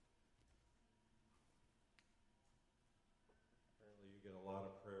taken a lot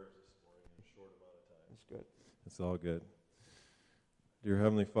of prayers this morning in a short amount of time. That's good. It's all good. Dear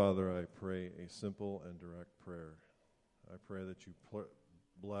Heavenly Father, I pray a simple and direct prayer. I pray that you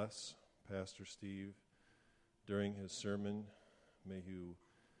bless Pastor Steve during his sermon. May you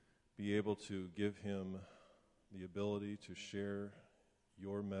be able to give him the ability to share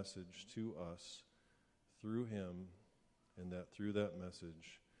your message to us through him, and that through that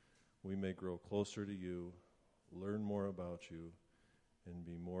message we may grow closer to you, learn more about you, and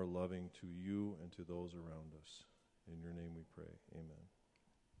be more loving to you and to those around us. In your name we pray. Amen.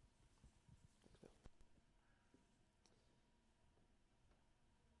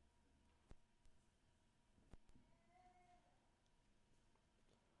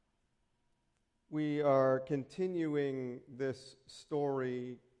 We are continuing this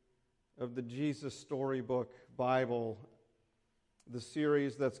story of the Jesus Storybook Bible, the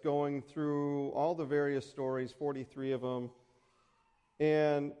series that's going through all the various stories, 43 of them.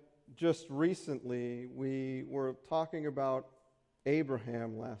 And just recently, we were talking about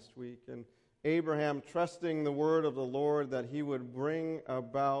Abraham last week, and Abraham trusting the word of the Lord that he would bring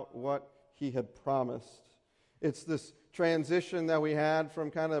about what he had promised. It's this transition that we had from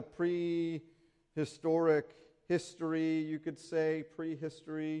kind of prehistoric history, you could say,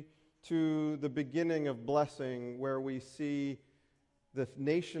 prehistory, to the beginning of blessing, where we see the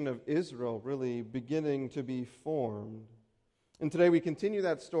nation of Israel really beginning to be formed. And today we continue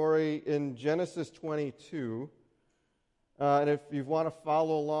that story in Genesis 22. And if you want to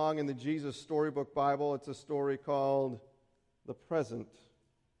follow along in the Jesus Storybook Bible, it's a story called The Present.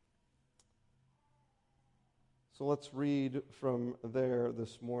 So let's read from there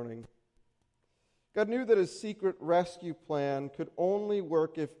this morning. God knew that his secret rescue plan could only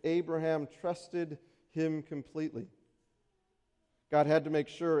work if Abraham trusted him completely. God had to make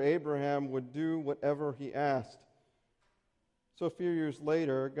sure Abraham would do whatever he asked. So a few years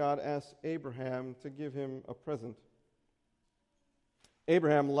later, God asked Abraham to give him a present.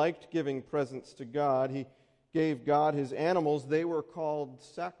 Abraham liked giving presents to God. He gave God his animals. They were called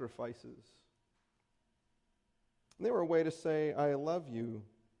sacrifices. And they were a way to say, I love you,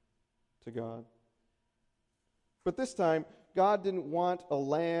 to God. But this time, God didn't want a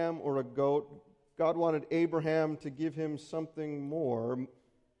lamb or a goat. God wanted Abraham to give him something more,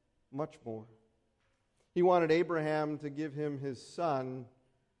 much more. He wanted Abraham to give him his son,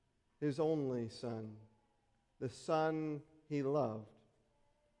 his only son, the son he loved,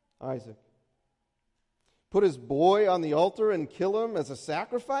 Isaac. Put his boy on the altar and kill him as a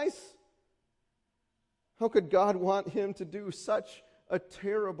sacrifice? How could God want him to do such a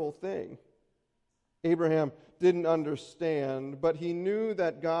terrible thing? Abraham didn't understand, but he knew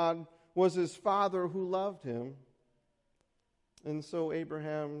that God was his father who loved him. And so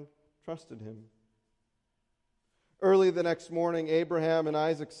Abraham trusted him. Early the next morning, Abraham and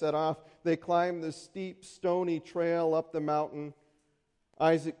Isaac set off. They climbed the steep, stony trail up the mountain.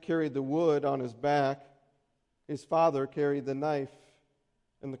 Isaac carried the wood on his back. His father carried the knife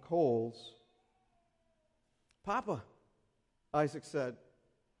and the coals. Papa, Isaac said,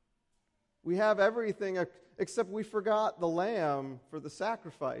 we have everything except we forgot the lamb for the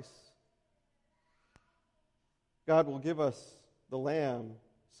sacrifice. God will give us the lamb,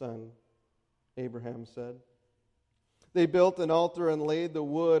 son, Abraham said. They built an altar and laid the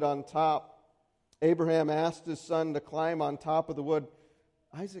wood on top. Abraham asked his son to climb on top of the wood.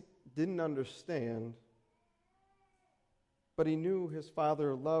 Isaac didn't understand, but he knew his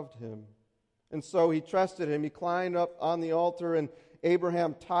father loved him. And so he trusted him. He climbed up on the altar, and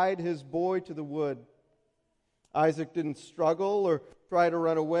Abraham tied his boy to the wood. Isaac didn't struggle or try to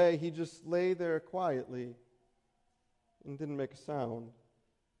run away. He just lay there quietly and didn't make a sound.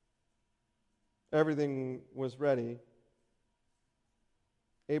 Everything was ready.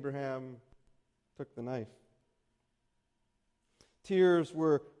 Abraham took the knife. Tears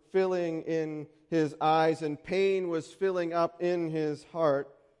were filling in his eyes, and pain was filling up in his heart.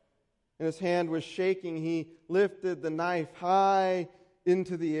 And his hand was shaking. He lifted the knife high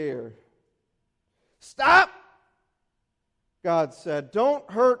into the air. Stop! God said, don't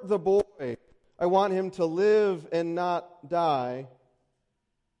hurt the boy. I want him to live and not die.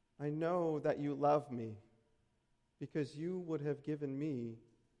 I know that you love me because you would have given me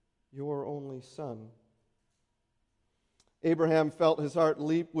your only son. Abraham felt his heart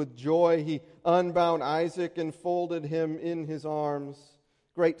leap with joy. He unbound Isaac and folded him in his arms.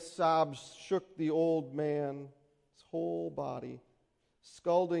 Great sobs shook the old man's whole body.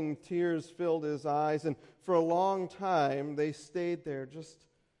 Scalding tears filled his eyes, and for a long time they stayed there just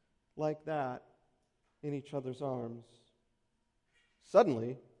like that in each other's arms.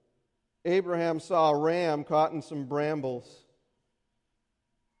 Suddenly, Abraham saw a ram caught in some brambles.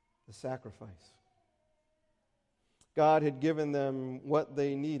 the sacrifice. God had given them what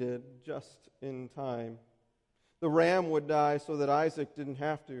they needed just in time. The ram would die so that Isaac didn't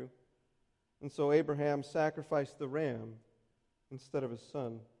have to. And so Abraham sacrificed the ram instead of his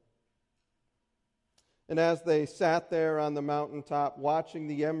son. And as they sat there on the mountaintop, watching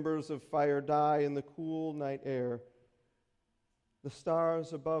the embers of fire die in the cool night air, the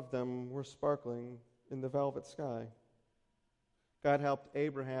stars above them were sparkling in the velvet sky. God helped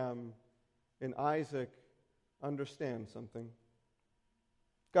Abraham and Isaac understand something.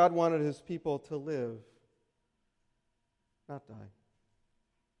 God wanted his people to live, not die.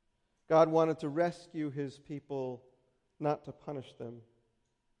 God wanted to rescue his people, not to punish them,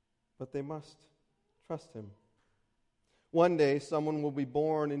 but they must trust him. One day, someone will be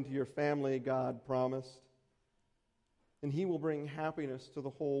born into your family, God promised, and he will bring happiness to the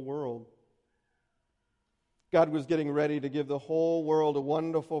whole world. God was getting ready to give the whole world a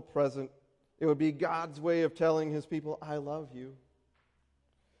wonderful present. It would be God's way of telling his people, I love you.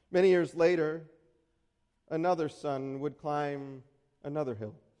 Many years later, another son would climb another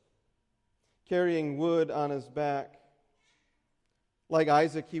hill, carrying wood on his back. Like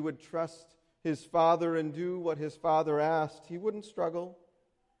Isaac, he would trust his father and do what his father asked. He wouldn't struggle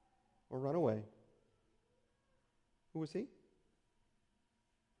or run away. Who was he?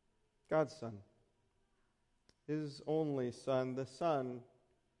 God's son. His only son, the son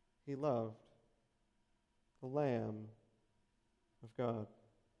he loved. The Lamb of God.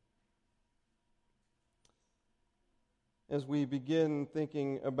 As we begin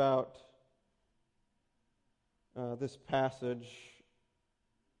thinking about this passage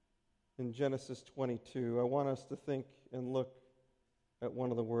in Genesis 22, I want us to think and look at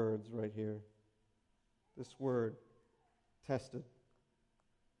one of the words right here. This word, tested.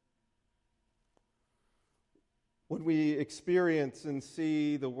 When we experience and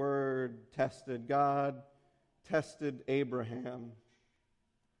see the word tested, God tested Abraham.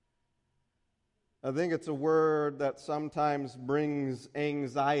 I think it's a word that sometimes brings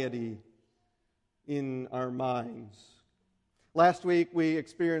anxiety in our minds. Last week we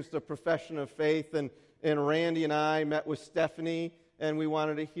experienced a profession of faith, and Randy and I met with Stephanie, and we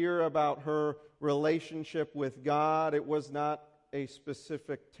wanted to hear about her relationship with God. It was not a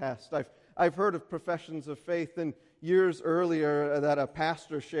specific test. I've heard of professions of faith, and years earlier that a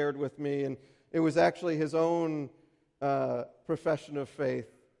pastor shared with me, and it was actually his own profession of faith,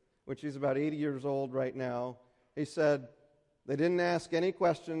 which he's about 80 years old right now. He said, they didn't ask any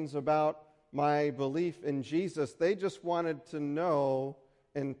questions about my belief in Jesus. They just wanted to know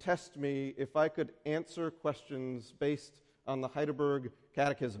and test me if I could answer questions based on the Heidelberg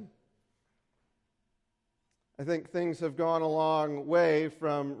Catechism. I think things have gone a long way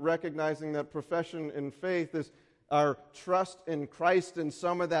from recognizing that profession in faith is our trust in Christ, and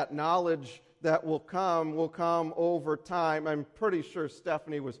some of that knowledge that will come over time. I'm pretty sure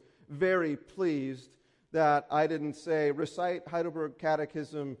Stephanie was very pleased that I didn't say, recite Heidelberg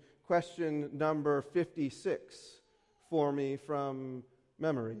Catechism question number 56 for me from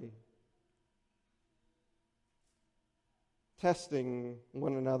memory. Testing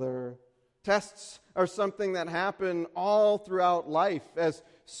one another. Tests are something that happen all throughout life. As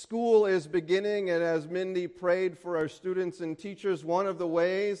school is beginning, and as Mindy prayed for our students and teachers, one of the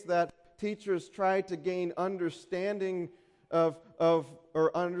ways that teachers try to gain understanding of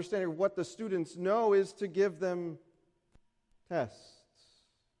what the students know is to give them tests.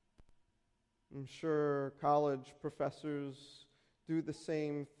 I'm sure college professors do the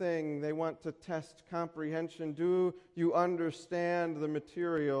same thing. They want to test comprehension. Do you understand the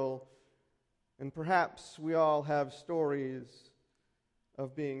material? And perhaps we all have stories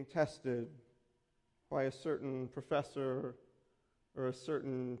of being tested by a certain professor or a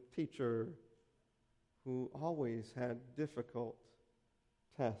certain teacher who always had difficult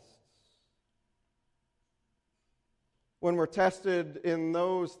tests. When we're tested in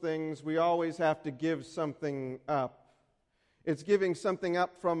those things, we always have to give something up. It's giving something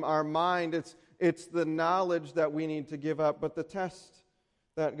up from our mind. It's the knowledge that we need to give up. But the test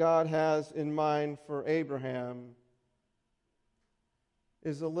that God has in mind for Abraham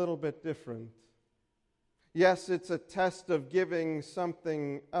is a little bit different. Yes, it's a test of giving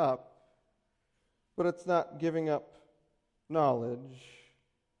something up, but it's not giving up knowledge.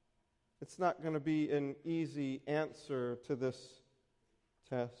 It's not going to be an easy answer to this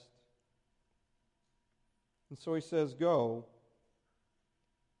test. And so he says, go.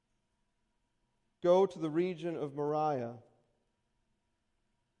 Go to the region of Moriah.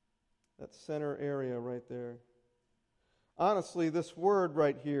 That center area right there. Honestly, this word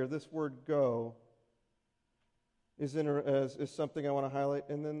right here, this word go, is something I want to highlight,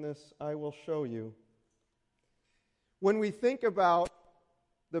 and then this I will show you. When we think about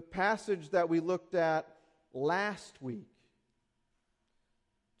the passage that we looked at last week,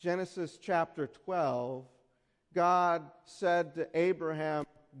 Genesis chapter 12, God said to Abraham,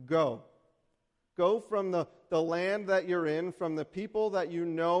 go. Go from the land that you're in, from the people that you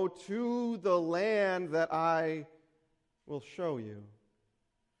know, to the land that I will show you.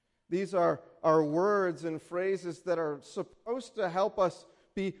 These are words and phrases that are supposed to help us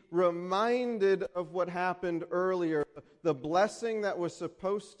be reminded of what happened earlier, the blessing that was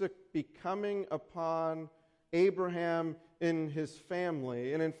supposed to be coming upon Abraham and his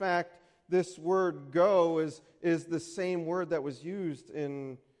family. And in fact, this word go is the same word that was used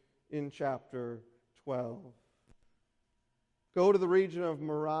in chapter 12. Go to the region of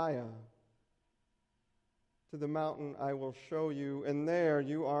Moriah, to the mountain I will show you, and there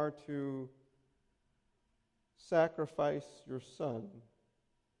you are to sacrifice your son,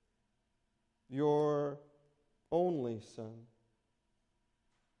 your only son,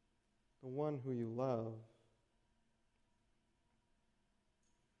 the one who you love.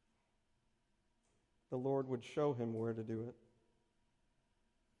 The Lord would show him where to do it.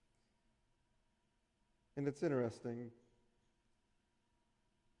 And it's interesting.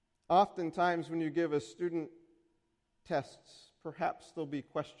 Oftentimes when you give a student tests, perhaps there'll be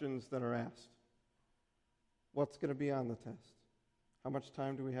questions that are asked. What's going to be on the test? How much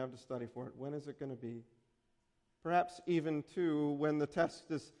time do we have to study for it? When is it going to be? Perhaps even, too, when the test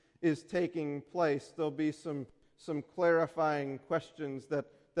is taking place, there'll be some clarifying questions that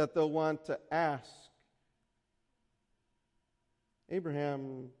they'll want to ask.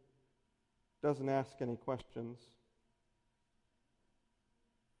 Abraham doesn't ask any questions.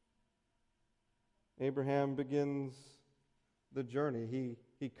 Abraham begins the journey.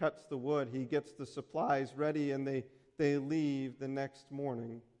 He cuts the wood, he gets the supplies ready, and they leave the next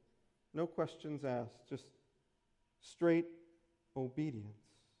morning. No questions asked, just straight obedience.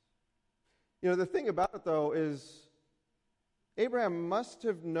 You know, the thing about it, though, is Abraham must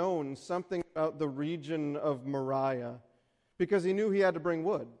have known something about the region of Moriah because he knew he had to bring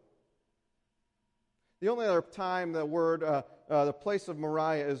wood. The only other time the word, the place of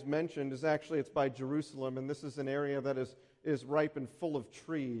Moriah is mentioned is actually, it's by Jerusalem, and this is an area that is ripe and full of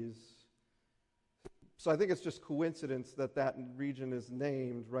trees. So I think it's just coincidence that region is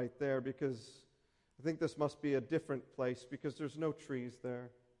named right there, because I think this must be a different place because there's no trees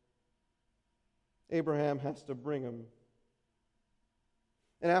there. Abraham has to bring them.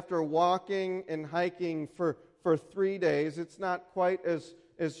 And after walking and hiking for 3 days, it's not quite as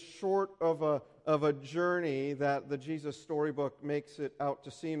short of a journey that the Jesus storybook makes it out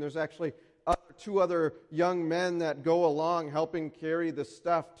to seem. There's actually two other young men that go along helping carry the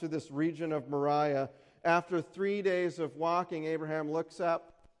stuff to this region of Moriah. After 3 days of walking, Abraham looks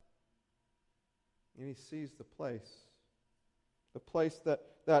up and he sees the place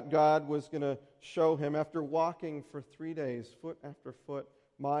that God was going to show him after walking for 3 days, foot after foot,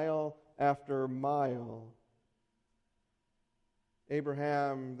 mile after mile.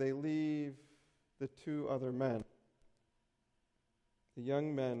 Abraham, they leave the two other men, the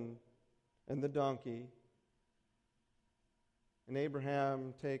young men and the donkey, and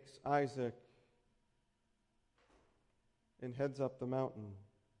Abraham takes Isaac and heads up the mountain.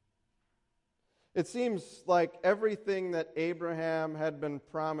 It seems like everything that Abraham had been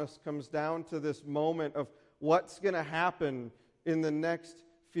promised comes down to this moment of what's going to happen in the next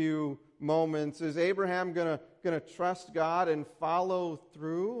few moments. Is Abraham going to trust God and follow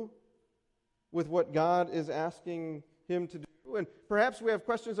through with what God is asking him to do? And perhaps we have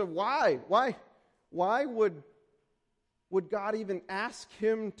questions of why? Why would God even ask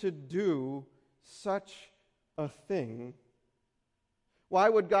him to do such a thing? Why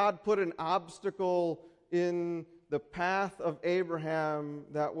would God put an obstacle in the path of Abraham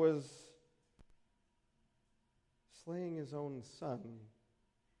that was slaying his own son?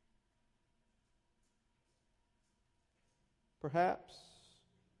 Perhaps,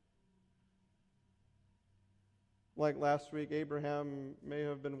 like last week, Abraham may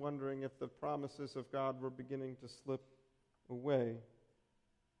have been wondering if the promises of God were beginning to slip away.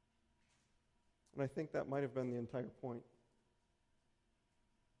 And I think that might have been the entire point.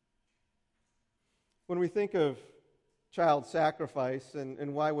 When we think of child sacrifice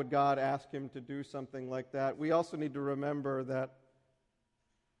and why would God ask him to do something like that, we also need to remember that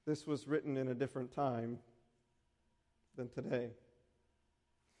this was written in a different time than today.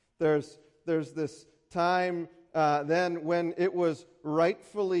 There's this time then when it was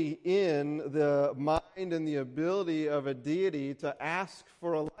rightfully in the mind and the ability of a deity to ask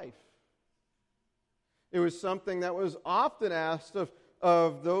for a life. It was something that was often asked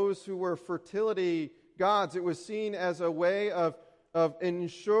of those who were fertility gods. It was seen as a way of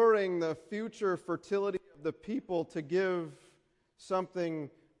ensuring the future fertility of the people to give something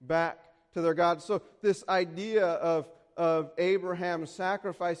back to their God. So this idea of Abraham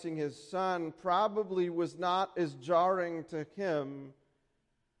sacrificing his son probably was not as jarring to him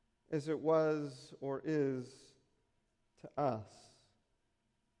as it was or is to us.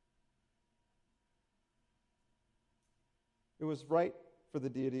 It was right for the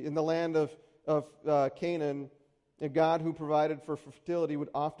deity. In the land of Canaan, a God who provided for fertility would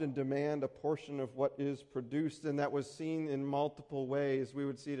often demand a portion of what is produced, and that was seen in multiple ways. We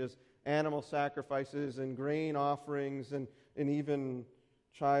would see it as animal sacrifices and grain offerings and even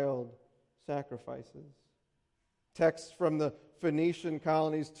child sacrifices. Texts from the Phoenician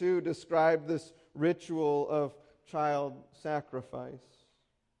colonies, too, describe this ritual of child sacrifice.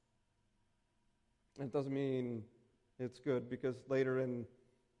 It doesn't mean it's good, because later in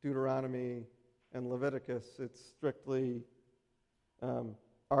Deuteronomy and Leviticus, it's strictly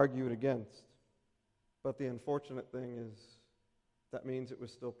argued against. But the unfortunate thing is that means it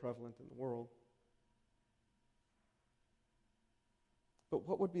was still prevalent in the world. But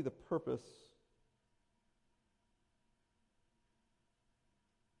what would be the purpose?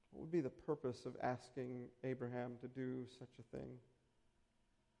 What would be the purpose of asking Abraham to do such a thing?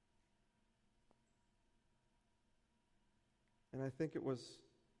 And I think it was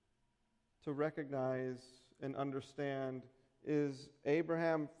to recognize and understand, is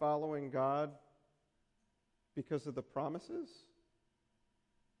Abraham following God because of the promises?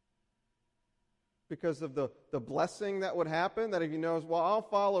 Because of the blessing that would happen? That if he knows, well, I'll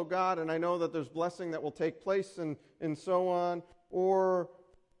follow God and I know that there's blessing that will take place and so on. Or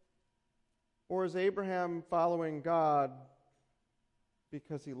is Abraham following God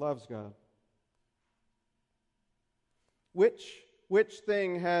because he loves God? Which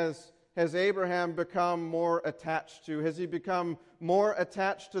thing has Abraham become more attached to? Has he become more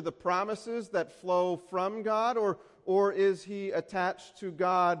attached to the promises that flow from God, or is he attached to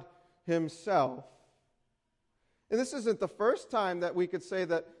God himself? And this isn't the first time that we could say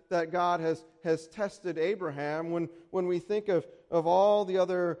that God has tested Abraham. When we think of all the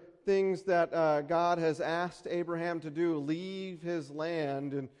other things that God has asked Abraham to do, leave his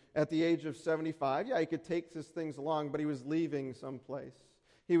land, and at the age of 75, he could take his things along, but he was leaving someplace.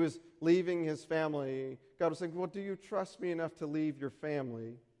 He was leaving his family. God was saying, well, do you trust me enough to leave your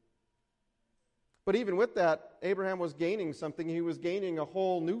family? But even with that, Abraham was gaining something. He was gaining a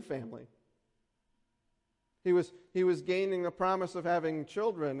whole new family. He was gaining the promise of having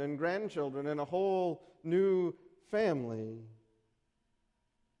children and grandchildren and a whole new family.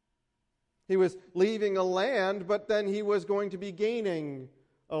 He was leaving a land, but then he was going to be gaining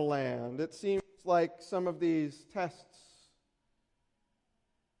a land. It seems like some of these tests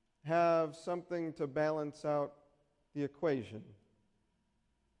have something to balance out the equation.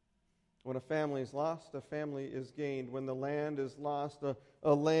 When a family is lost, a family is gained. When the land is lost,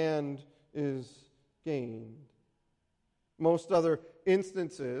 a land is gained. Most other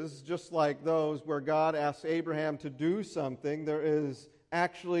instances, just like those where God asks Abraham to do something, there is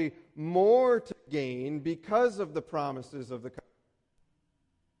actually more to gain because of the promises of the covenant.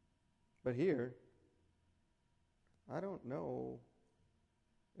 But here, I don't know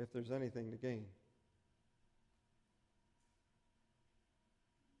if there's anything to gain.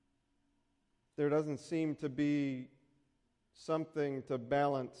 There doesn't seem to be something to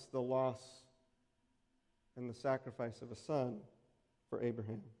balance the loss and the sacrifice of a son for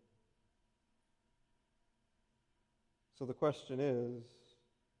Abraham. So the question is,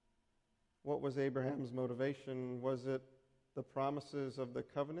 what was Abraham's motivation? Was it the promises of the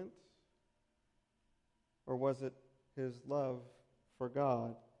covenant? Or was it his love for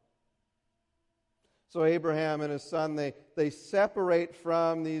God? So Abraham and his son, they separate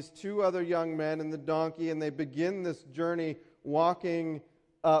from these two other young men and the donkey, and they begin this journey walking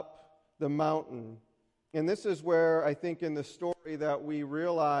up the mountain. And this is where I think in the story that we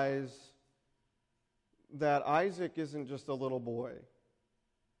realize that Isaac isn't just a little boy.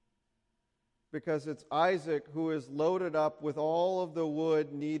 Because it's Isaac who is loaded up with all of the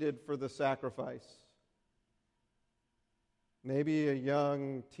wood needed for the sacrifice. Maybe a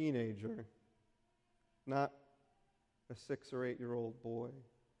young teenager, not a 6 or 8 year old boy.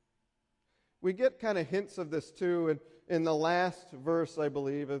 We get kind of hints of this too in the last verse, I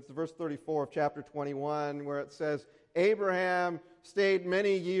believe. It's verse 34 of chapter 21, where it says, Abraham stayed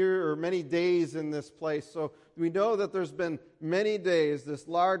many days in this place. So we know that there's been many days, this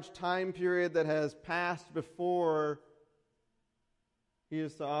large time period that has passed before he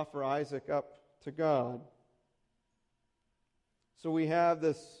is to offer Isaac up to God. So we have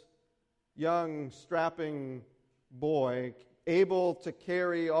this young, strapping boy able to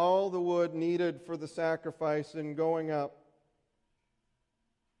carry all the wood needed for the sacrifice and going up.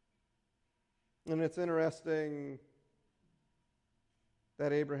 And it's interesting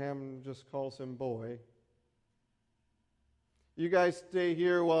that Abraham just calls him boy. You guys stay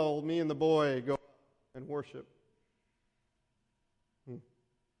here while me and the boy go and worship.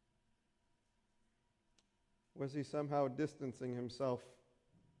 Was he somehow distancing himself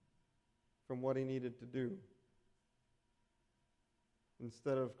from what he needed to do?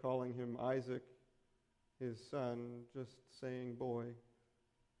 Instead of calling him Isaac, his son, just saying boy.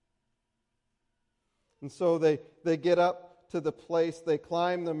 And so they get up to the place, they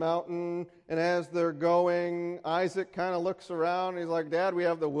climb the mountain, and as they're going, Isaac kind of looks around, and he's like, Dad, we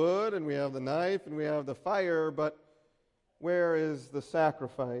have the wood, and we have the knife, and we have the fire, but where is the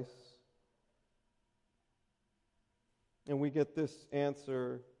sacrifice? And we get this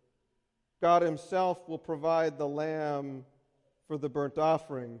answer: God himself will provide the lamb for the burnt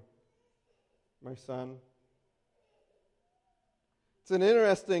offering, my son. It's an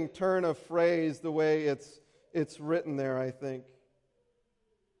interesting turn of phrase, the way it's written there, I think.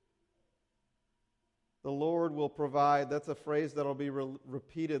 The Lord will provide. That's a phrase that will be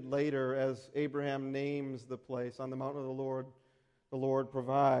repeated later as Abraham names the place. On the mountain of the Lord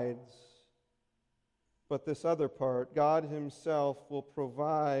provides. But this other part, God himself will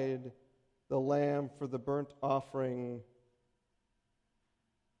provide the lamb for the burnt offering,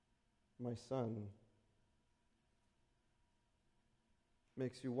 my son.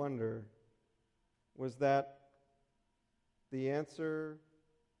 Makes you wonder, was that the answer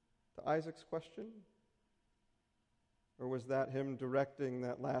to Isaac's question? Or was that him directing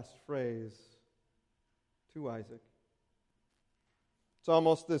that last phrase to Isaac? It's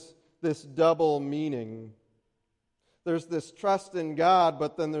almost this double meaning. There's this trust in God,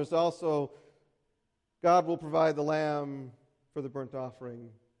 but then there's also God will provide the lamb for the burnt offering,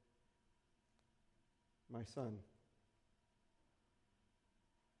 my son.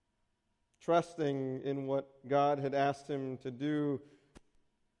 Trusting in what God had asked him to do.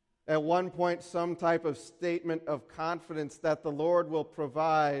 At one point, some type of statement of confidence that the Lord will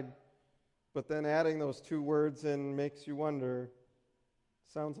provide, but then adding those two words in makes you wonder.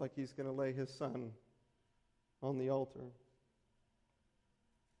 Sounds like he's going to lay his son on the altar.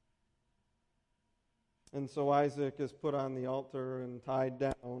 And so Isaac is put on the altar and tied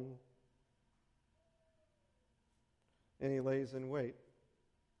down, and he lays in wait.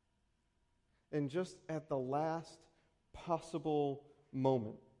 And just at the last possible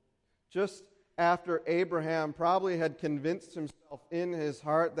moment, just after Abraham probably had convinced himself in his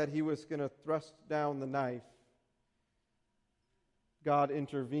heart that he was going to thrust down the knife, God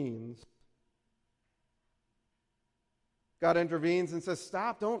intervenes. God intervenes and says,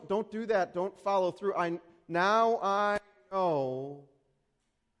 stop, don't do that, don't follow through. Now I know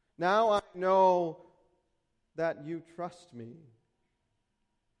that you trust me.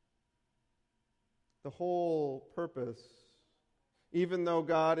 The whole purpose, even though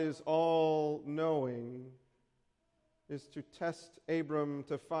God is all-knowing, is to test Abram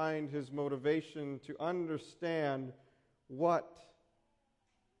to find his motivation, to understand what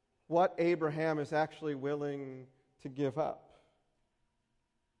Abraham is actually willing to give up.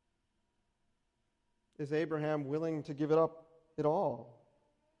 Is Abraham willing to give it up at all?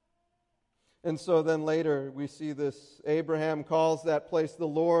 And so then later we see this, Abraham calls that place the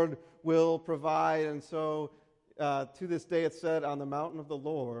Lord will provide. And so to this day it's said, on the mountain of the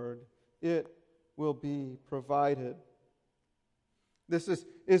Lord it will be provided. This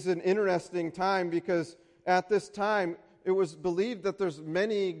is an interesting time because at this time it was believed that there's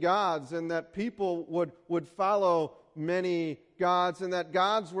many gods and that people would follow many gods and that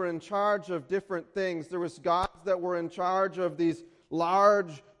gods were in charge of different things. There was gods that were in charge of these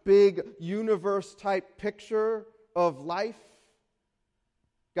large, big universe-type picture of life.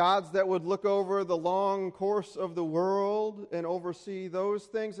 Gods that would look over the long course of the world and oversee those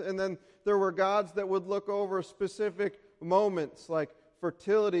things. And then there were gods that would look over specific moments like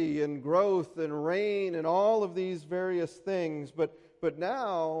fertility and growth and rain and all of these various things. But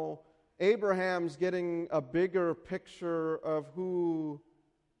now Abraham's getting a bigger picture of who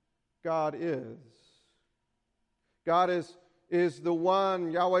God is. God is the one,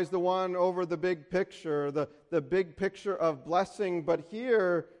 Yahweh's the one over the big picture, the big picture of blessing. But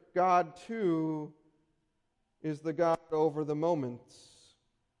here, God too is the God over the moments.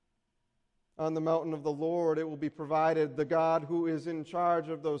 On the mountain of the Lord it will be provided, the God who is in charge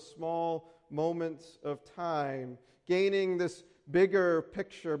of those small moments of time, gaining this bigger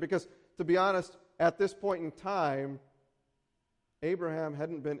picture. Because, to be honest, at this point in time, Abraham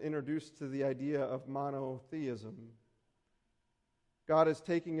hadn't been introduced to the idea of monotheism. God is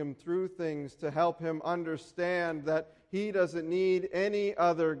taking him through things to help him understand that he doesn't need any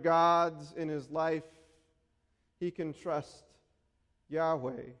other gods in his life. He can trust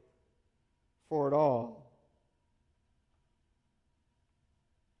Yahweh for it all.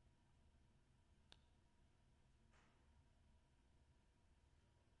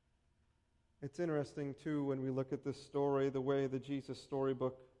 It's interesting, too, when we look at this story, the way the Jesus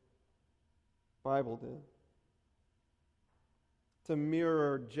Storybook Bible did. To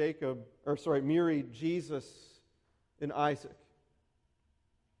mirror Jesus and Isaac.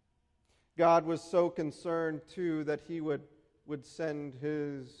 God was so concerned, too, that he would send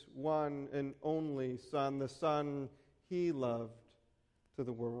his one and only Son, the Son he loved, to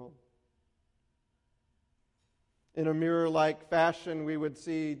the world. In a mirror-like fashion, we would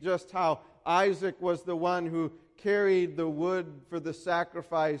see just how Isaac was the one who carried the wood for the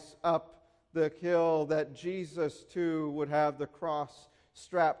sacrifice up the hill, that Jesus too would have the cross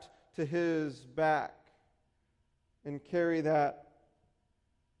strapped to his back and carry that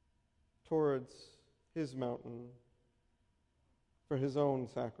towards his mountain for his own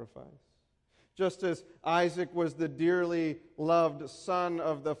sacrifice. Just as Isaac was the dearly loved son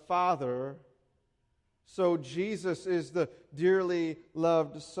of the Father, so Jesus is the dearly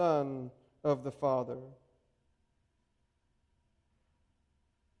loved Son of the Father.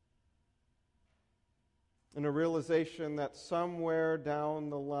 And a realization that somewhere down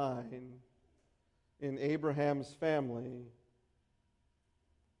the line in Abraham's family,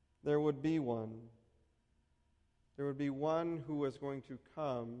 there would be one. There would be one who was going to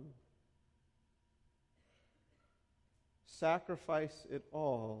come, sacrifice it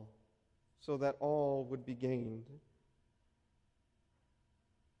all, so that all would be gained.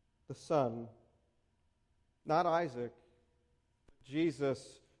 The Son, not Isaac,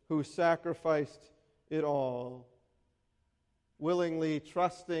 Jesus, who sacrificed it all, willingly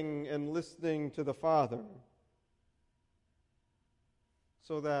trusting and listening to the Father,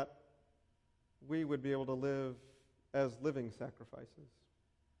 so that we would be able to live as living sacrifices.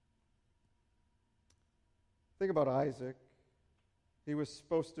 Think about Isaac. He was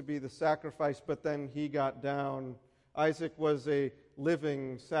supposed to be the sacrifice, but then he got down. Isaac was a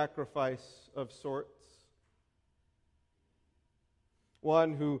living sacrifice of sorts.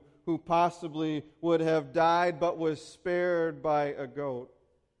 One who possibly would have died but was spared by a goat.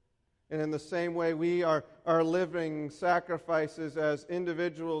 And in the same way, we are living sacrifices as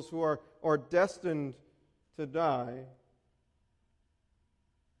individuals who are destined to die,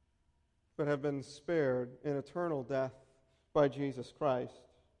 but have been spared in eternal death by Jesus Christ.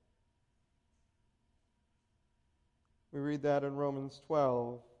 We read that in Romans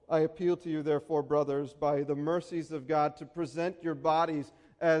 12. I appeal to you, therefore, brothers, by the mercies of God, to present your bodies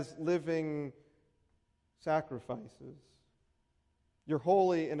as living sacrifices. You're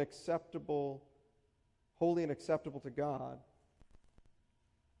holy and acceptable to God.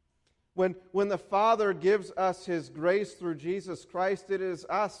 When the Father gives us His grace through Jesus Christ, it is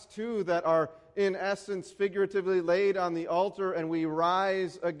us too that are, in essence, figuratively laid on the altar, and we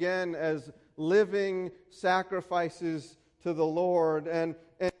rise again as living sacrifices to the Lord. And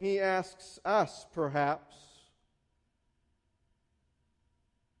He asks us, perhaps,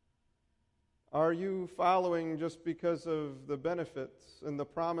 are you following just because of the benefits and the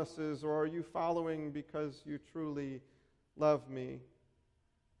promises, or are you following because you truly love me?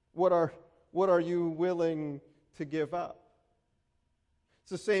 What are you willing to give up?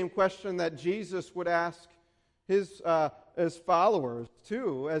 It's the same question that Jesus would ask his followers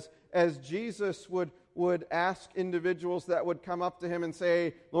too, as Jesus would ask individuals that would come up to him and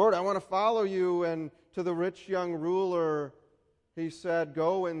say, Lord, I want to follow you. And to the rich young ruler, he said,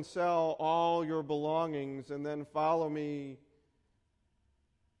 go and sell all your belongings and then follow me.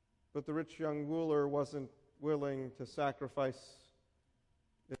 But the rich young ruler wasn't willing to sacrifice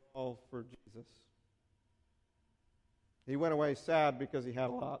it all for Jesus. He went away sad because he had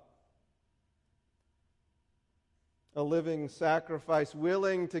a lot. A living sacrifice,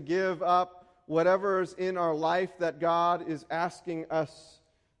 willing to give up whatever is in our life that God is asking us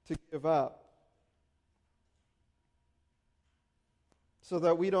to give up, so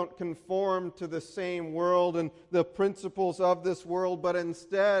that we don't conform to the same world and the principles of this world, but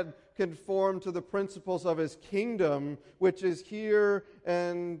instead conform to the principles of His kingdom, which is here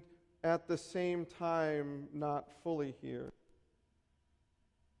and at the same time not fully here.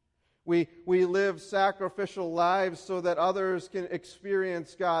 We live sacrificial lives so that others can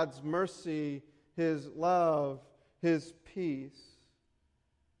experience God's mercy, His love, His peace,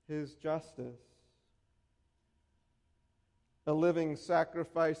 His justice. A living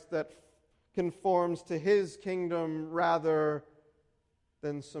sacrifice that conforms to His kingdom rather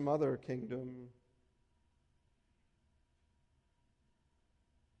than some other kingdom.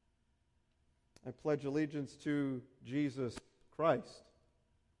 I pledge allegiance to Jesus Christ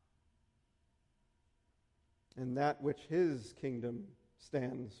and that which His kingdom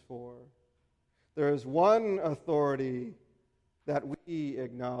stands for. There is one authority that we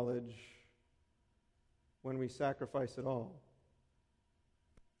acknowledge when we sacrifice it all.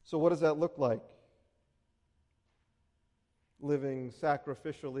 So what does that look like? Living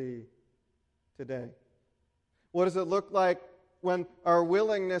sacrificially today. What does it look like when our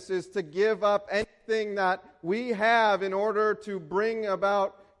willingness is to give up anything that we have in order to bring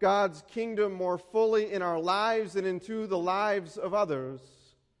about God's kingdom more fully in our lives and into the lives of others?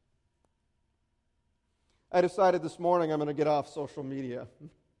 I decided this morning I'm going to get off social media.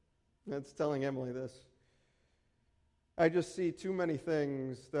 That's telling Emily this. I just see too many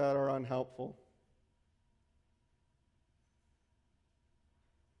things that are unhelpful.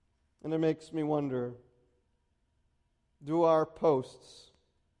 And it makes me wonder, do our posts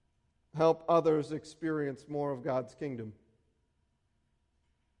help others experience more of God's kingdom?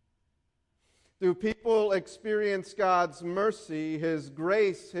 Do people experience God's mercy, His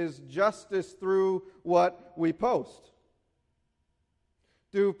grace, His justice through what we post?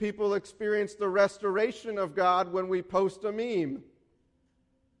 Do people experience the restoration of God when we post a meme?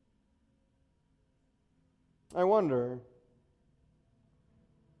 I wonder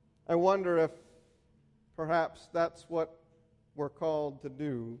if perhaps that's what we're called to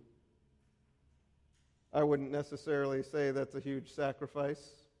do. I wouldn't necessarily say that's a huge sacrifice.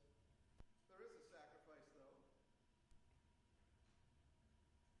 There is a sacrifice,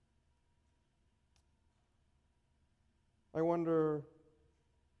 though. I wonder,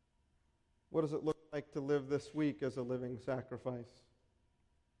 what does it look like to live this week as a living sacrifice?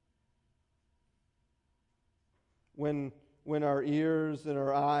 When our ears and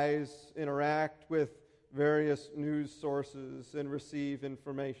our eyes interact with various news sources and receive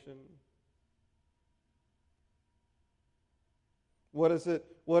information. What does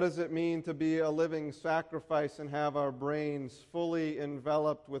it mean to be a living sacrifice and have our brains fully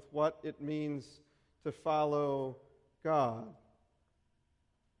enveloped with what it means to follow God?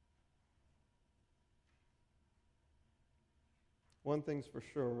 One thing's for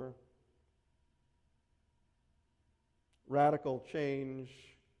sure. Radical change,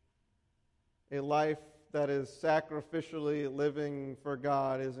 a life that is sacrificially living for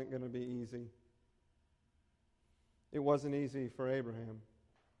God isn't going to be easy. It wasn't easy for Abraham.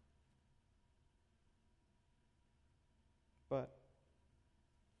 But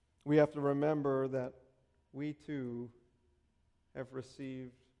we have to remember that we too have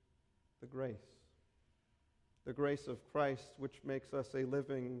received the grace of Christ, which makes us a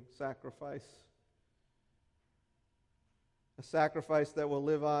living sacrifice. A sacrifice that will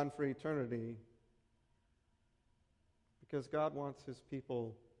live on for eternity. Because God wants His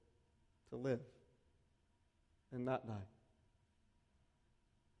people to live and not die.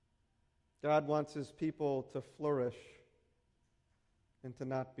 God wants His people to flourish and to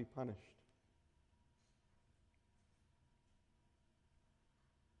not be punished.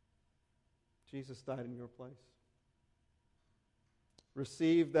 Jesus died in your place.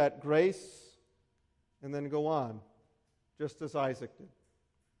 Receive that grace and then go on, just as Isaac did,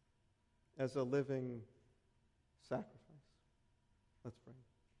 as a living sacrifice. Let's pray.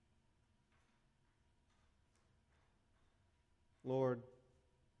 Lord,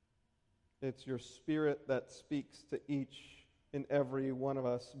 it's your Spirit that speaks to each and every one of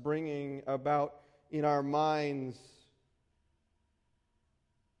us, bringing about in our minds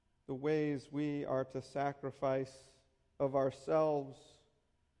the ways we are to sacrifice of ourselves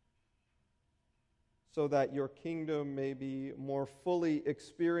so that your kingdom may be more fully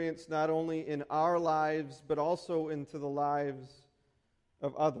experienced not only in our lives but also into the lives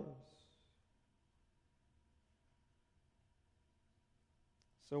of others.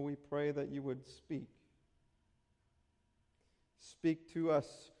 So we pray that you would speak. Speak to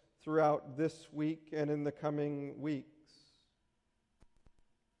us throughout this week and in the coming weeks.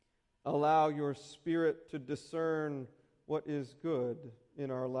 Allow your Spirit to discern what is good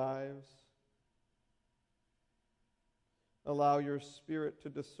in our lives. Allow your Spirit to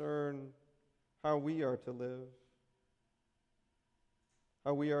discern how we are to live,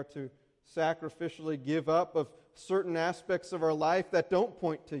 how we are to sacrificially give up of certain aspects of our life that don't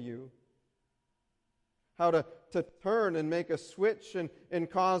point to you, how to turn and make a switch and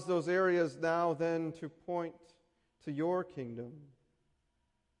cause those areas now then to point to your kingdom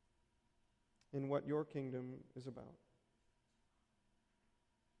and what your kingdom is about.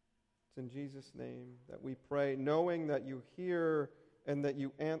 It's in Jesus' name that we pray, knowing that you hear and that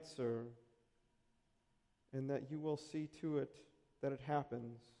you answer, and that you will see to it that it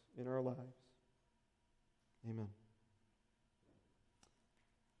happens in our lives. Amen.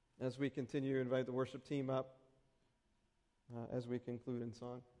 As we continue, invite the worship team up as we conclude in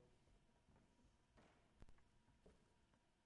song.